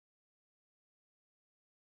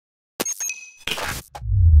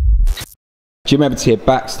Jim Edwards here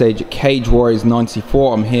backstage at Cage Warriors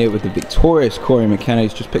 94. I'm here with the victorious Cory McKenna,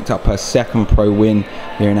 who's just picked up her second pro win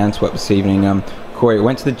here in Antwerp this evening. Cory,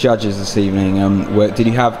 went to the judges this evening. Did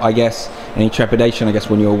you have, I guess, any trepidation, I guess,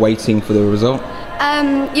 when you were waiting for the result?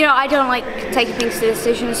 You know, I don't like taking things to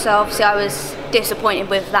decisions, so obviously I was disappointed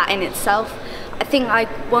with that in itself. I think I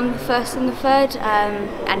won the first and the third,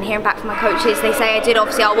 and hearing back from my coaches, they say I did.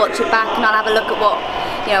 Obviously, I'll watch it back and I'll have a look at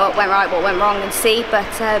what went right, what went wrong, and see. But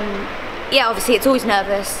yeah, obviously it's always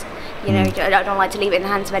nervous. You know, I don't like to leave it in the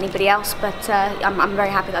hands of anybody else, but I'm very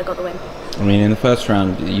happy that I got the win. I mean, in the first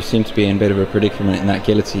round, you seemed to be in a bit of a predicament in that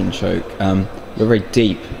guillotine choke. You're very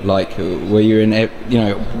deep. Like, were you in? You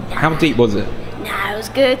know, how deep was it? No, it was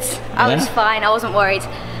good. I was fine. I wasn't worried.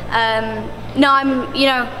 No,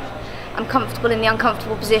 I'm comfortable in the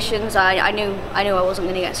uncomfortable positions. I knew I wasn't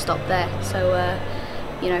going to get stopped there. So,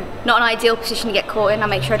 you know, not an ideal position to get caught in. I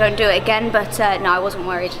make sure I don't do it again. But no, I wasn't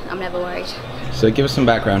worried. I'm never worried. So give us some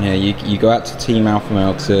background here. You go out to Team Alpha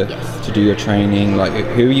Male to do your training. Like,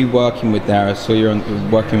 who are you working with there? I saw you're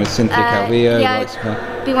working with Cynthia Calvillo. Yeah,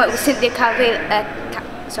 I've been working with Cynthia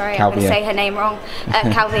Calvillo. Sorry, I'm going to say her name wrong.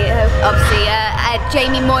 Calvillo, obviously.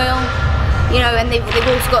 Jamie Moyle. You know, and they've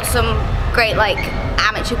also got some great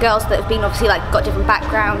amateur girls that have been obviously got different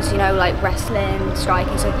backgrounds. You know, like wrestling,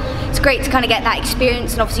 striking. So it's great to kind of get that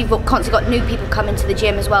experience. And obviously you've constantly got new people coming to the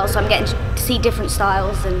gym as well. So I'm getting to see different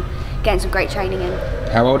styles and getting some great training in.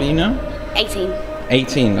 How old are you now? 18.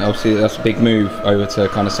 18, obviously that's a big move over to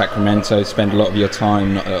kind of Sacramento, spend a lot of your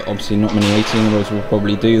time. Obviously not many 18-year-olds will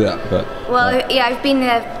probably do that, but... Well, yeah, I've been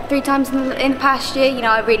there 3 times in the past year. You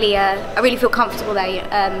know, I really feel comfortable there.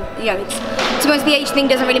 You know, to be honest, the age thing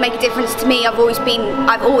doesn't really make a difference to me. I've always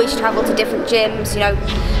travelled to different gyms, you know,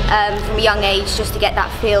 from a young age, just to get that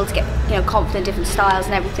feel, to get, you know, confident in different styles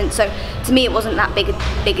and everything. So to me, it wasn't that big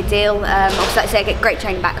a deal. Obviously, like I say, I get great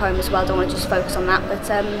training back home as well. Don't want to just focus on that, but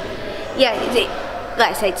yeah.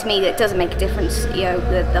 Like I say, to me, it doesn't make a difference, you know,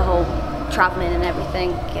 the whole travelling and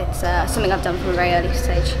everything. It's something I've done from a very early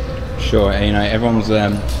stage. Sure, you know, everyone's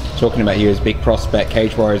talking about you as a big prospect.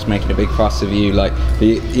 Cage Warriors making a big fuss of you. Like,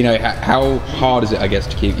 you know, how hard is it, I guess,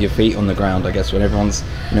 to keep your feet on the ground, I guess, when everyone's,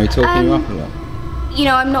 you know, talking you up a lot? You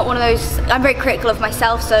know, I'm not one of those, I'm very critical of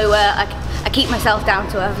myself, so I keep myself down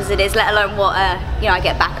to earth as it is, let alone what, you know, I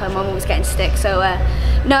get back home, I'm always getting stick. So,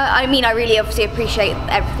 no, I mean, I really obviously appreciate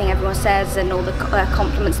everything everyone says and all the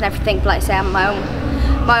compliments and everything, but like I say, I'm my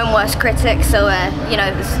own worst critic, so, you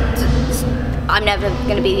know, I'm never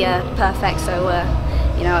going to be perfect, so,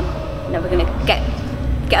 you know, I'm never going to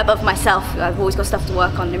get above myself. I've always got stuff to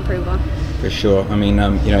work on and improve on. For sure. I mean,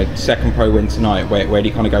 you know, second pro win tonight, where do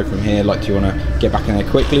you kind of go from here? Like, do you want to get back in there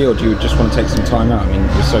quickly, or do you just want to take some time out? I mean,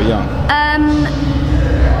 you're so young.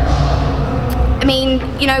 I mean,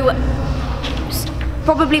 you know,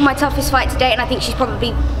 probably my toughest fight to date, and I think she's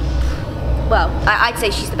probably, well, I'd say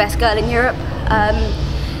she's the best girl in Europe.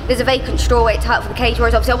 There's a vacant strawweight title for the Cage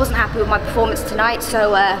Warriors. Obviously, I wasn't happy with my performance tonight,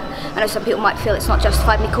 so I know some people might feel it's not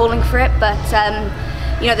justified me calling for it, but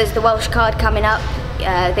you know, there's the Welsh card coming up.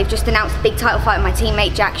 They've just announced a big title fight with my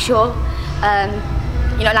teammate Jack Shaw.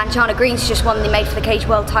 You know, Lanchana Green's just won the Made for the Cage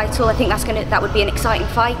World title. I think that would be an exciting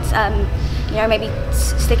fight. You know, maybe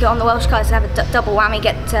stick it on the Welsh cards and have a double whammy,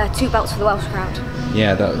 get 2 belts for the Welsh crowd.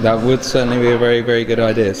 Yeah, that would certainly be a very, very good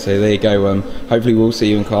idea. So there you go. Hopefully we'll see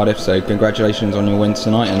you in Cardiff. So congratulations on your win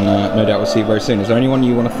tonight, and no doubt we'll see you very soon. Is there anyone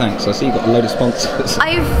you want to thank? So I see you've got a load of sponsors.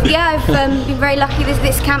 I've been very lucky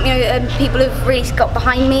this camp. You know, people have really got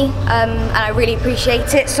behind me, and I really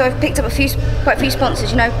appreciate it. So I've picked up quite a few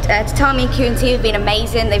sponsors. You know, Tatami and Q&T have been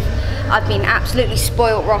amazing. I've been absolutely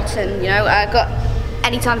spoiled rotten. You know, I got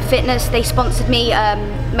Anytime Fitness, they sponsored me,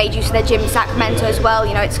 made use of their gym in Sacramento as well.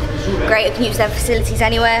 You know, it's great, I can use their facilities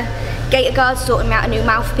anywhere. Gator Guards sorting me out a new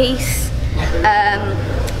mouthpiece.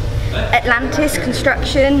 Atlantis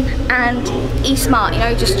Construction and eSmart, you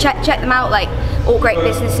know, just check them out, like, all great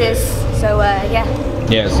businesses. So yeah.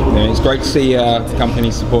 Yes, it's great to see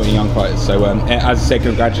companies supporting young fighters. So as I said,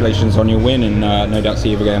 congratulations on your win, and no doubt see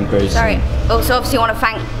you again very soon. Sorry. Also, obviously, want to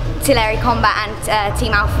thank Tillery Combat and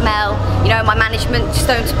Team Alpha Male, you know, my management,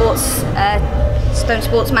 Stone Sports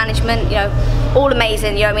Management, you know, all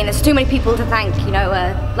amazing. You know, I mean, there's too many people to thank. You know,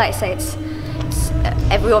 like I say, it's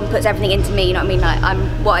everyone puts everything into me. You know what I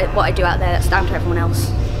mean? Like, what I do out there, that's down to everyone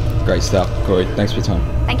else. Great stuff, Cory. Thanks for your time.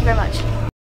 Thank you very much.